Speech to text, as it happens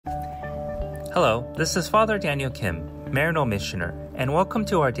Hello, this is Father Daniel Kim, Maryknoll Missioner, and welcome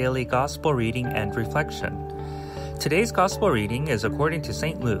to our daily Gospel reading and reflection. Today's Gospel reading is according to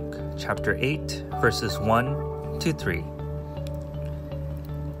St. Luke, chapter 8, verses 1 to 3.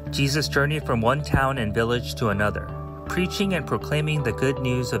 Jesus journeyed from one town and village to another, preaching and proclaiming the good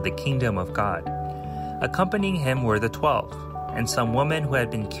news of the kingdom of God. Accompanying him were the 12, and some women who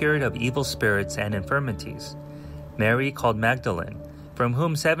had been cured of evil spirits and infirmities. Mary called Magdalene, from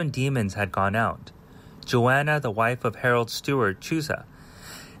whom 7 demons had gone out, Joanna, the wife of Herod's steward Chuza,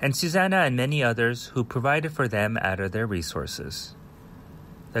 and Susanna and many others who provided for them out of their resources.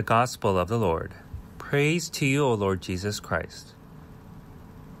 The Gospel of the Lord. Praise to you, O Lord Jesus Christ.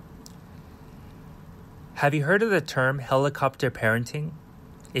 Have you heard of the term helicopter parenting?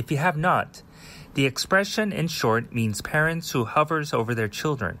 If you have not, the expression in short means parents who hovers over their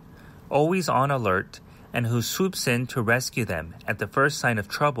children, always on alert, and who swoops in to rescue them at the first sign of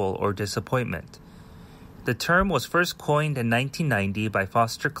trouble or disappointment. The term was first coined in 1990 by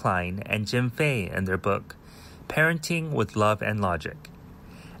Foster Cline and Jim Fay in their book, Parenting with Love and Logic.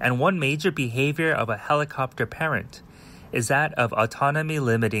 And one major behavior of a helicopter parent is that of autonomy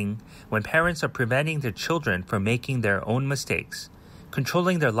limiting, when parents are preventing their children from making their own mistakes,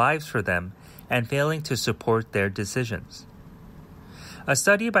 controlling their lives for them, and failing to support their decisions. A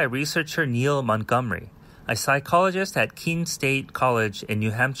study by researcher Neil Montgomery, a psychologist at Keene State College in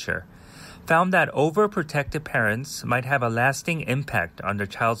New Hampshire, found that overprotective parents might have a lasting impact on their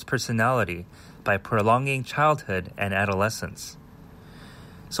child's personality by prolonging childhood and adolescence.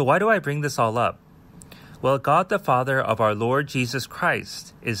 So why do I bring this all up? Well, God the Father of our Lord Jesus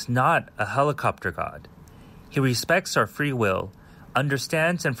Christ is not a helicopter God. He respects our free will,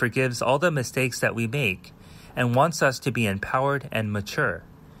 understands and forgives all the mistakes that we make, and wants us to be empowered and mature.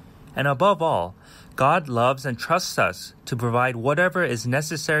 And above all, God loves and trusts us to provide whatever is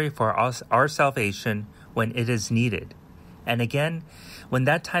necessary for us, our salvation when it is needed. And again, when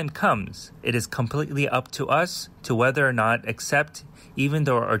that time comes, it is completely up to us to whether or not accept, even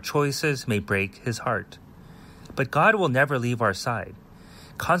though our choices may break his heart. But God will never leave our side,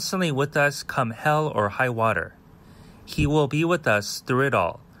 constantly with us come hell or high water. He will be with us through it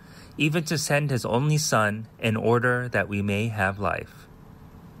all, even to send his only Son in order that we may have life.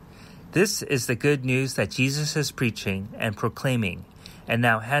 This is the good news that Jesus is preaching and proclaiming, and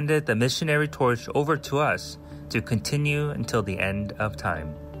now handed the missionary torch over to us to continue until the end of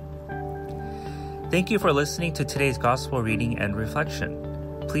time. Thank you for listening to today's Gospel reading and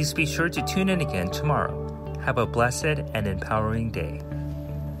reflection. Please be sure to tune in again tomorrow. Have a blessed and empowering day.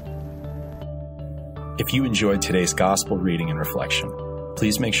 If you enjoyed today's Gospel reading and reflection,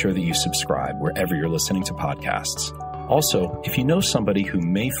 please make sure that you subscribe wherever you're listening to podcasts. Also, if you know somebody who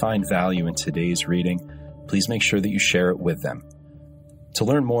may find value in today's reading, please make sure that you share it with them. To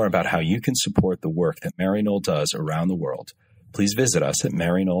learn more about how you can support the work that Maryknoll does around the world, please visit us at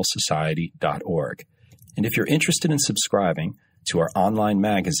maryknollsociety.org. And if you're interested in subscribing to our online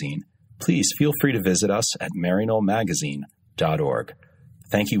magazine, please feel free to visit us at maryknollmagazine.org.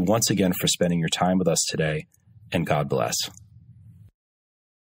 Thank you once again for spending your time with us today, and God bless.